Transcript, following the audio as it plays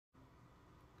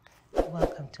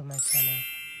welcome to my channel,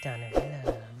 Donnaree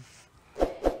Love.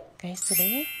 Guys,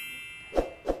 today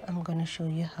I'm gonna show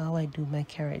you how I do my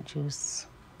carrot juice.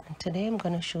 And today I'm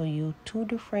gonna show you two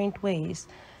different ways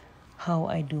how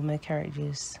I do my carrot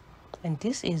juice. And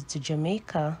this is the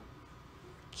Jamaican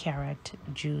carrot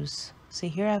juice. So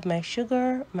here I have my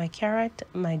sugar, my carrot,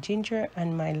 my ginger,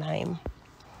 and my lime.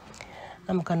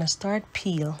 I'm gonna start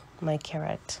peel my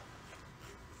carrot.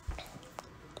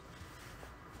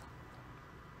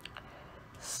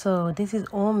 So this is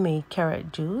homemade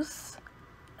carrot juice,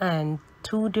 and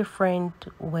two different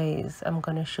ways I'm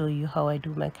gonna show you how I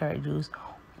do my carrot juice.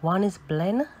 One is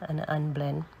blend and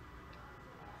unblend.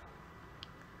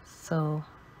 So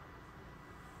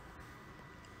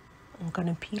I'm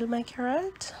gonna peel my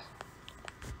carrot.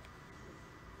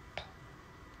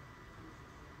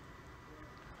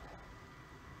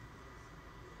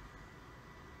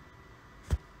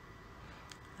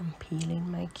 I'm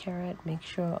peeling my carrot, make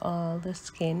sure all the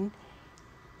skin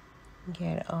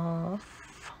get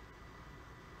off.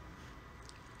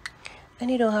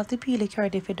 And you don't have to peel the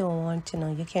carrot if you don't want,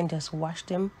 you can just wash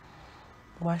them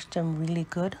really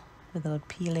good without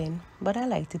peeling. But I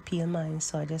like to peel mine,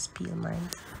 so I just peel mine.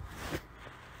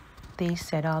 They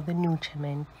said all the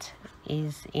nutriment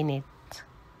is in it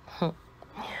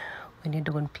when you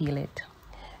don't peel it.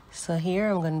 So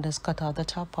here I'm going to just cut out the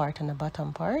top part and the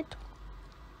bottom part.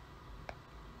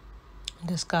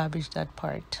 Just garbage that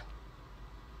part.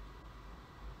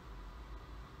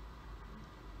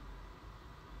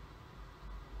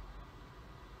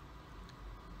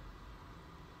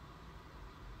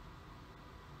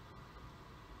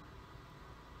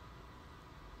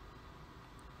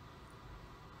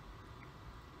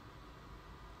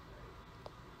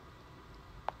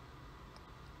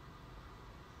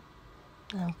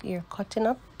 Now you're cutting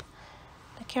up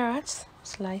the carrots,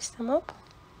 slice them up.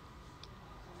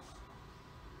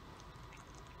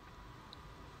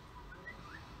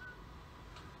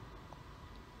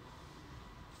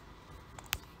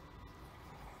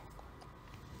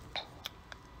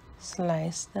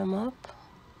 Slice them up.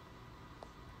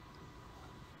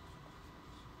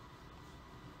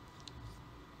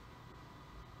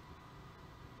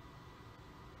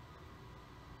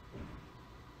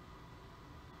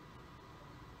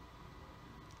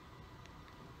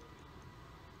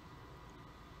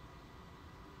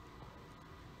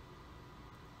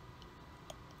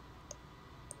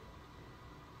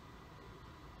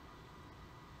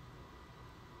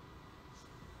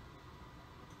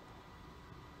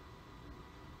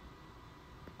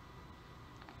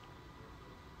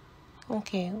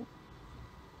 Okay,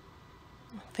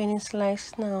 finish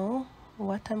slice now.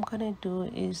 What I'm gonna do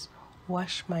is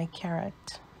wash my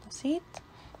carrot. See it?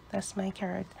 That's my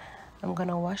carrot. I'm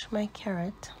gonna wash my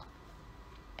carrot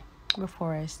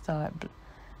before I start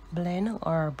blend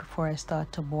or before I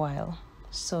start to boil.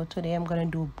 So today I'm gonna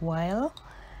do boil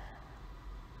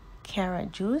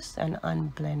carrot juice and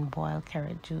unblend boil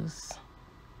carrot juice.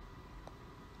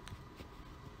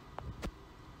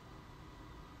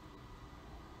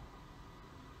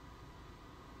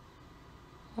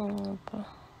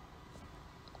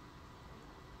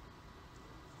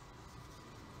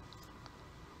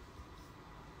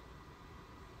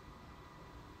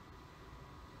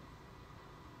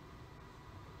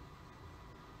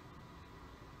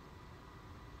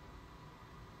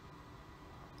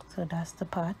 So that's the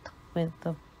pot with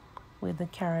the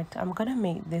carrot. I'm gonna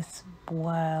make this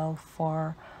boil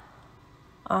for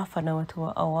half an hour to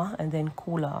an hour and then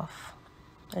cool off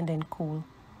and then cool.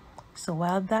 So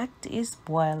while that is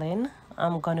boiling,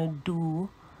 I'm gonna do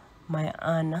my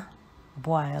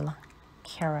unboiled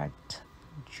carrot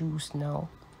juice now.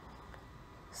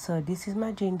 So this is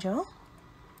my ginger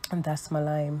and that's my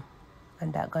lime,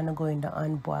 and that's gonna go in the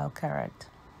unboiled carrot.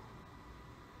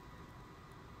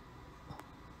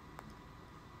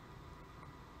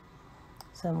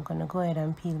 So I'm gonna go ahead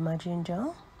and peel my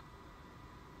ginger.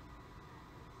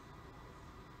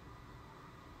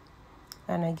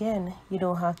 And again, you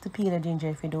don't have to peel the ginger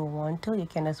if you don't want to. You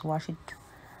can just wash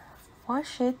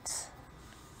it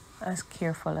as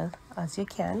careful as you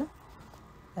can,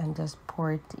 and just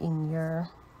pour it in your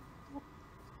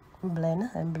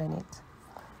blend and blend it.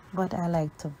 But I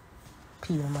like to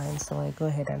peel mine, so I go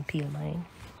ahead and peel mine.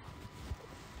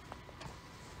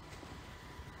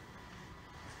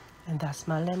 And that's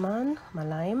my lemon, my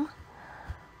lime.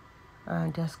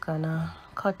 I'm just gonna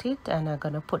cut it and I'm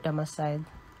gonna put them aside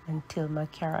until my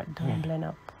carrot don't blend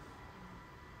up.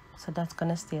 So that's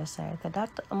gonna stay aside. So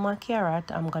that my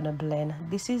carrot I'm gonna blend.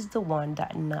 This is the one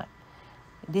that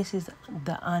this is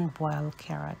the unboiled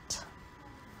carrot.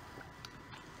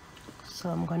 So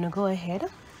I'm gonna go ahead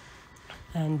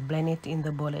and blend it in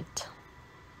the bullet.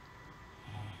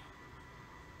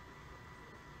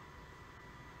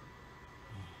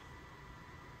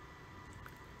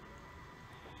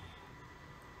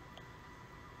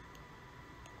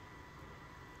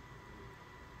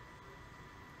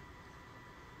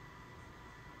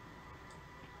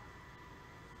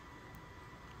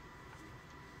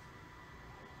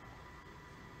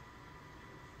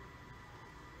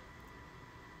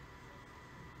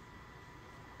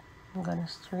 I'm gonna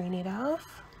strain it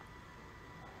off.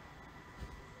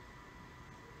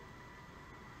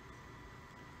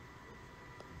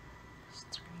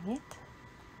 Strain it.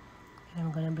 And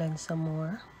I'm gonna blend some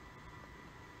more.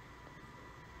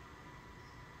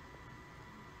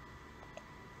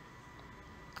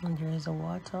 And there is the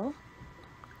water. I'm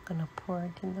gonna pour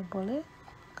it in the bullet.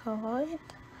 Cover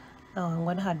it. Now I'm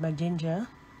gonna add my ginger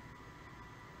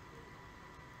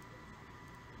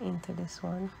into this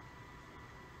one.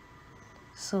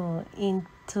 So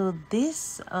into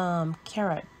this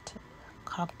carrot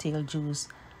cocktail juice,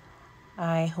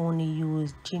 I only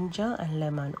use ginger and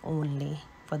lemon only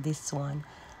for this one,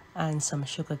 and some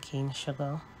sugarcane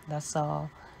sugar. That's all.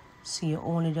 So you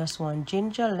only just want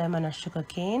ginger, lemon, and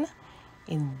sugarcane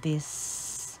in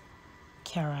this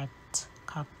carrot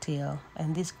cocktail,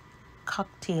 and this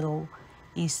cocktail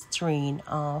is strained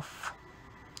off.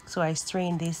 So I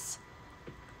strain this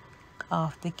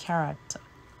off the carrot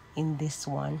in this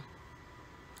one.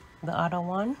 The other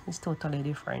one is totally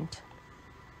different.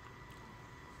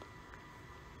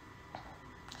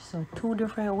 So 2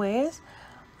 different ways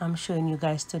I'm showing you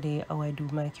guys today how I do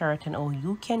my carrot and how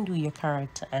you can do your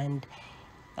carrot and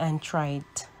try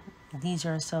it. These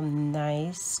are some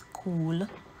nice cool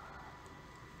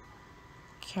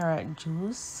carrot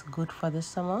juice, good for the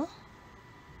summer.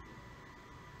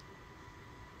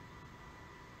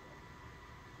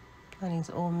 And it's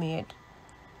homemade,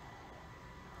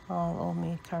 all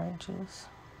homemade carrot juice.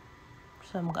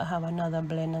 So I'm gonna have another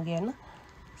blend again.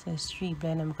 So it's 3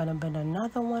 blend. I'm gonna blend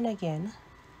another one again.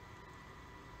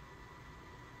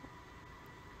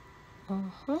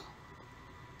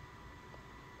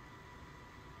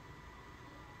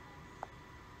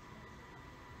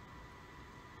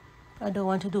 I don't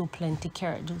want to do plenty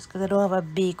carrot juice because I don't have a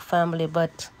big family,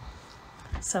 but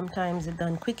sometimes it's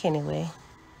done quick anyway.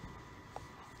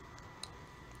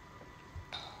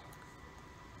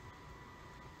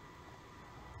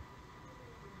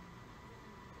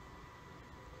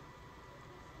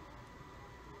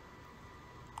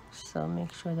 So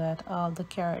make sure that all the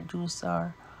carrot juice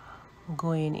are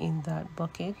going in that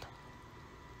bucket,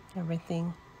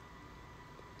 everything.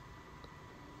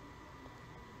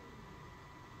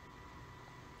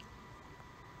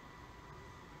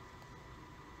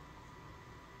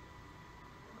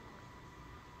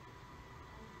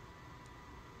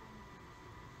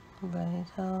 Blend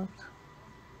it out.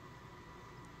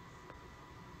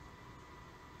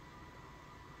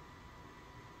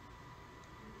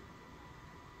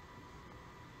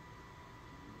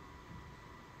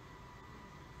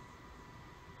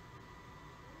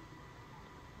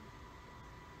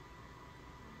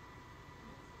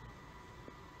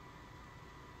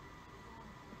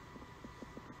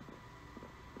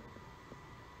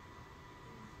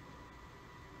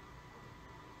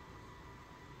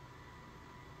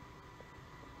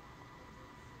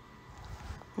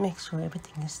 Make sure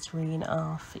everything is drained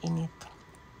off in it,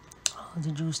 all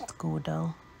the juice to go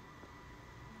down.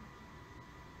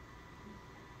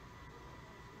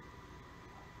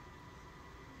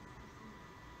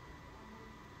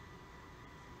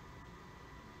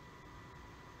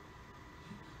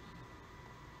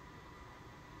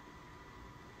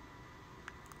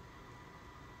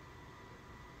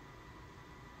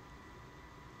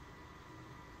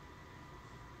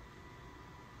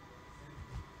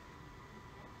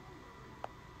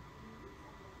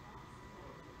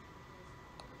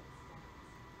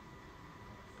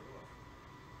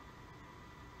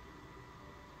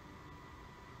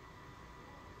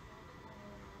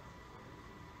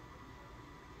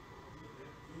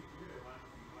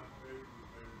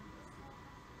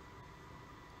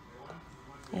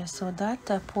 Yeah, so that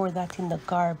pour that in the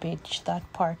garbage,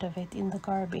 that part of it in the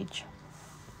garbage.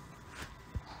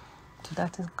 So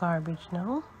that is garbage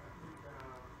now.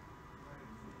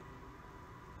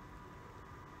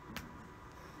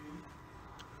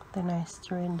 Then I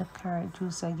stir in the carrot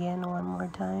juice again one more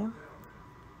time.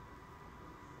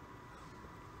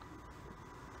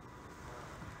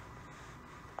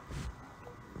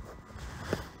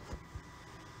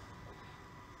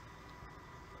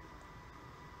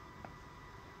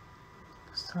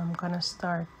 So I'm gonna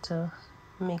start to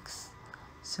mix.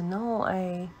 So now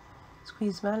I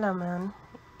squeeze my lemon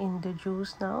in the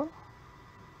juice now.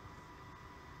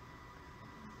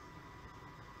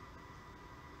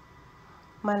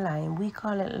 My lime, we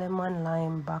call it lemon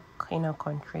lime back in our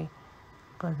country,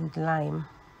 but it's lime.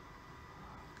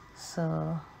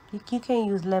 So you can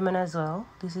use lemon as well.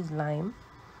 This is lime.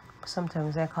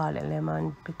 Sometimes I call it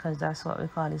lemon because that's what we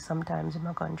call it sometimes in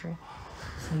my country.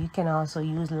 So you can also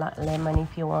use lemon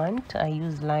if you want. I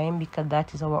use lime because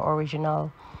that is our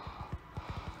original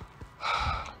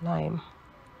lime.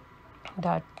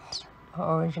 that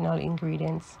are original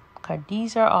ingredients, because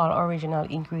these are all original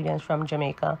ingredients from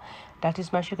Jamaica. That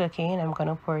is my sugar cane. I'm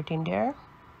gonna pour it in there.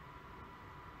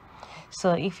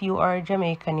 So if you are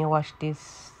Jamaican, you watch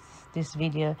this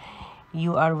video,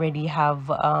 you already have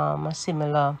a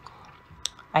similar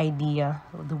idea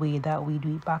of the way that we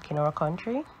do it back in our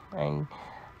country. And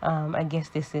I guess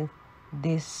this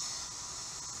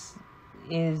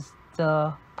is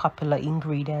the popular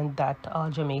ingredient that all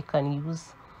Jamaican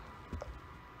use,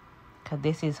 because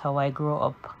this is how I grew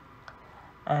up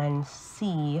and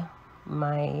see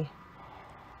my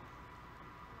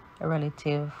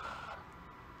relative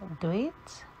do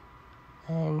it,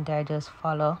 and I just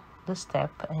follow the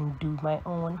step and do my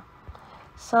own.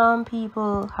 Some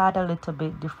people had a little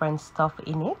bit different stuff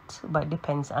in it, but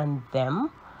depends on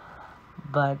them.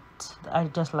 But I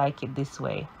just like it this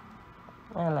way.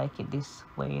 I like it this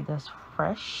way, just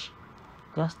fresh,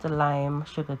 just the lime,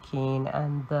 sugar cane,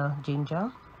 and the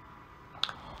ginger,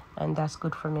 and that's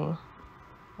good for me.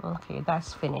 Okay,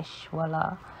 that's finished.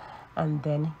 Voila. And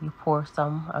then you pour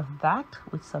some of that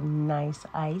with some nice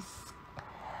ice,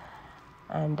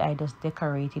 and I just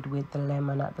decorated with the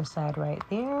lemon at the side right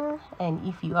there. And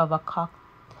if you have a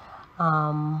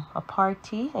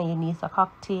party and you need a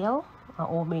cocktail, a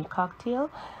homemade cocktail,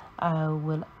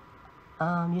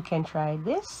 you can try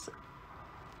this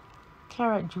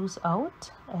carrot juice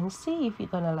out and see if you're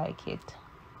gonna like it.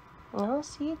 Oh,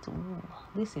 see it? Ooh,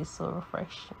 this is so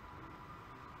refreshing.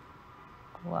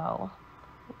 Wow.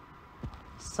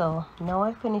 So now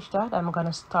I finished that, I'm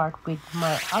gonna start with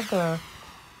my other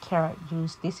carrot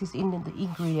juice. This is in the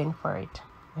ingredient for it,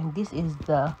 and this is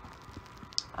the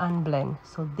unblend.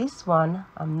 So this one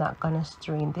I'm not gonna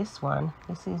strain. This one,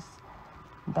 this is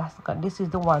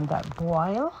the one that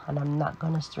boil, and I'm not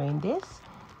gonna strain this.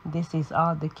 This is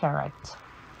all the carrot.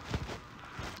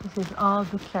 This is all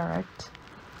the carrot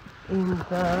in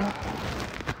the.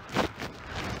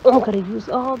 I'm gonna use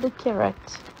all the carrot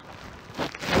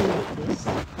to make this.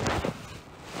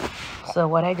 So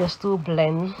what I just do,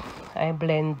 I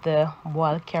blend the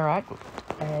boiled carrot,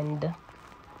 and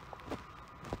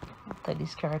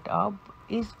this carrot up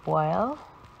is boiled.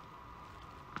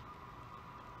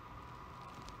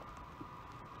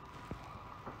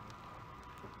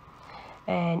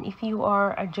 And if you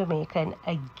are a Jamaican,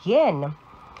 again,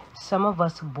 some of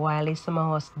us boil it, some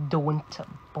of us don't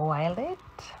boil it.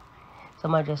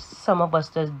 Some of us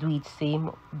just do it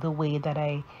the way that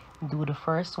I do the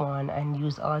first one, and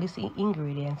use all these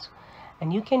ingredients.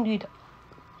 And you can do it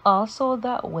also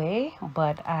that way,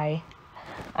 but I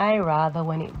rather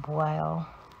when it boil.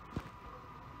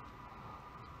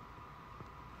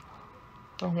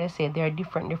 As I said, there are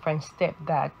different steps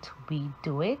that we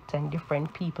do it, and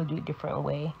different people do it different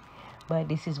way, but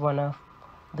this is one of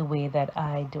the way that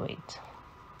I do it.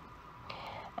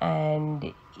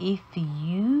 And if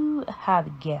you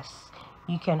have guests,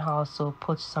 you can also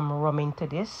put some rum into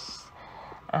this,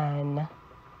 and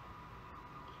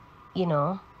you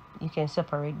know, you can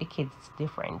separate the kids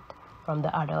different from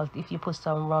the adults if you put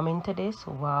some rum into this.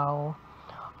 Wow.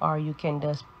 Or you can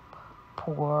just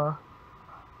pour,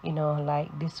 you know,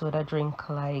 like this would a drink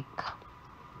like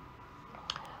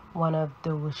one of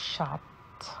those shots,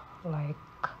 like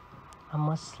a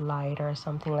mustard or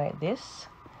something like this.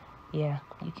 Yeah,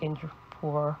 you can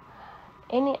pour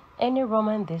any rum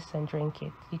in this and drink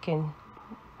it. You can.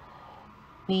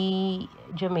 We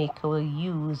Jamaica will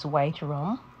use white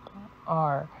rum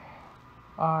or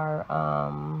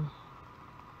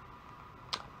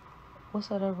what's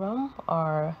other rum,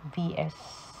 or VS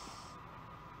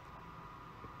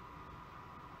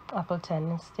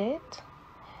Appleton instead.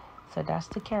 So that's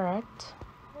the carrot,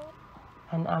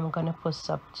 and I'm gonna put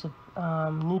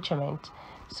nutriment.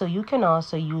 So you can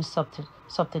also use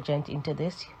subtagent into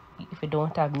this. If you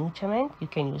don't have nutriment, you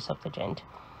can use subtagent.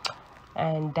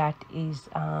 And that is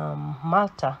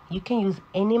Malta. You can use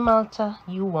any Malta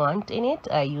you want in it.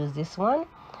 I use this one,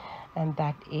 and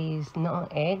that is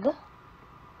nutmeg.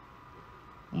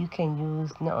 You can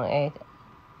use nutmeg,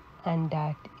 and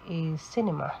that is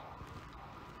cinema.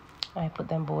 I put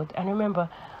them both. And remember,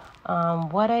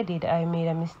 what I did, I made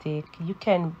a mistake. You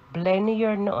can blend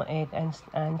your nutmeg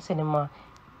and cinema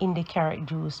in the carrot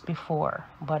juice before,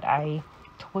 but I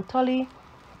totally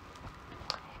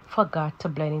forgot to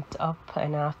blend it up,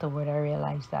 and afterward I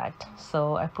realized that.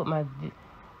 So I put my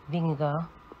vanilla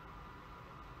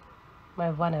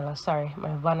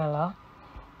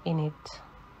in it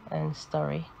and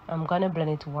stir it. I'm gonna blend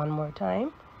it one more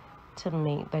time to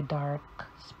make the dark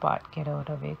spot get out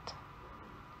of it,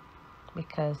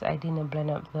 because I didn't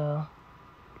blend up the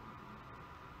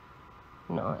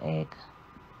egg.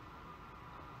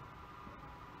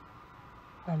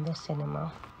 and the cinnamon.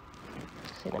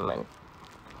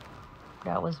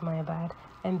 That was my bad.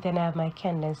 And then I have my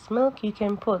condensed milk. You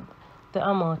can put the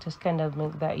amount of condensed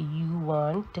milk that you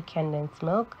want to condensed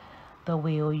milk, the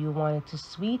way you want it to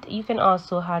sweet. You can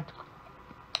also add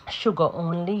sugar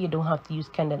only. You don't have to use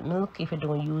condensed milk if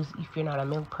you're not a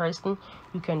milk person.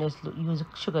 You can just use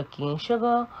sugar cane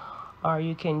sugar, or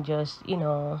you can just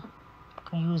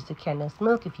use the condensed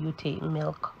milk if you take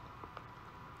milk.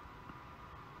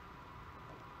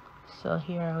 So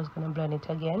here I was going to blend it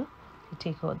again to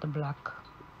take out the black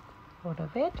out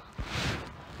of it.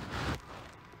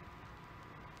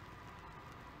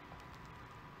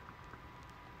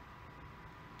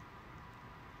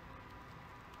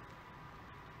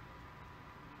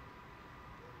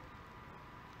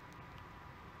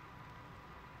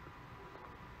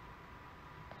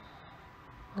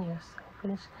 Yes,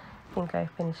 I think I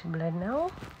finished blend now.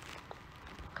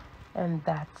 And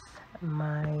that's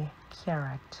my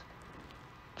carrot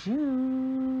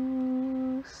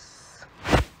juice.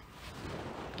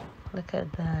 Look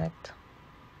at that.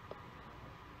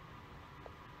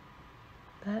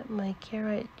 That's my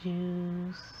carrot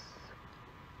juice.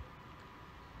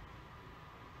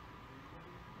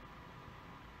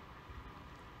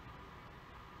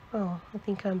 Oh, I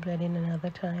think I'm blending another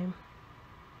time.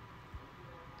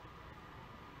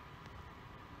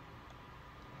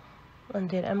 And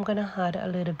then I'm gonna add a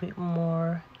little bit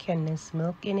more condensed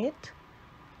milk in it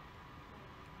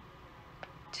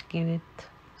to give it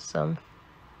some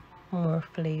more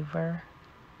flavor.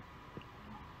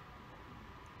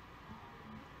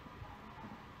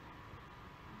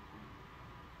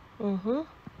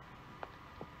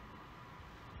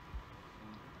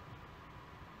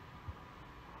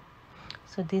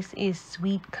 So this is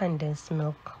sweet condensed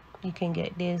milk. You can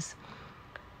get this.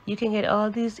 You can get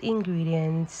all these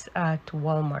ingredients at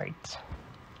Walmart.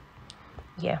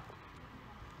 Yeah,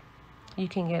 you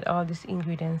can get all these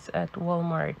ingredients at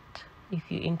Walmart if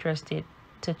you're interested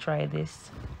to try this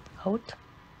out.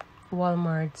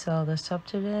 Walmart sell the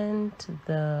substituent,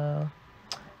 I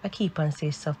keep on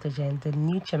saying substituent, the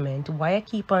nutriment. Why I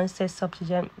keep on saying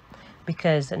substituent?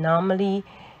 Because normally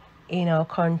in our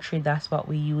country that's what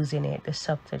we use in it, the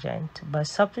substituent. But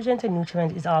substituent and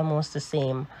nutriment is almost the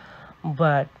same,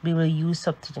 but we will use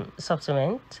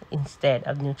substituent instead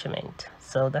of nutriment.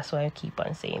 So that's why I keep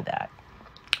on saying that.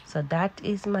 So that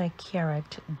is my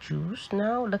carrot juice.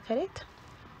 Now look at it.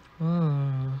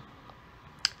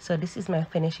 So this is my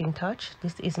finishing touch.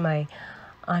 This is my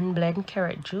unblend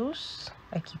carrot juice.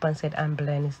 I keep on saying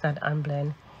unblend. It's not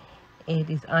unblend.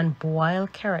 It is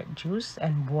unboiled carrot juice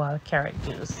and boiled carrot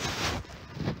juice.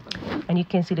 And you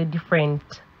can see the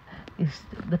different is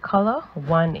the color.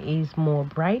 One is more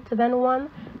bright than one.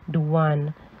 The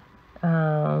one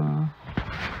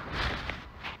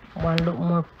look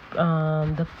more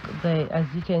the as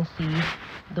you can see,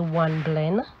 the one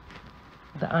blend,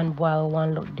 the unboiled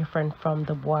one look different from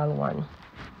the boiled one.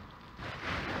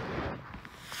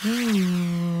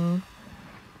 This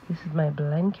is my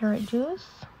blend carrot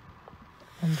juice,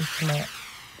 and this is my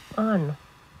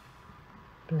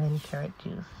unblend carrot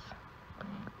juice.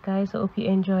 Guys, I hope you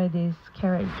enjoy this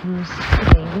carrot juice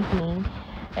today with me,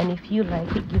 and if you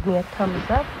like it, give me a thumbs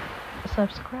up,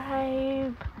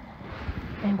 subscribe,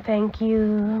 and thank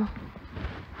you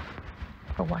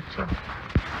for watching.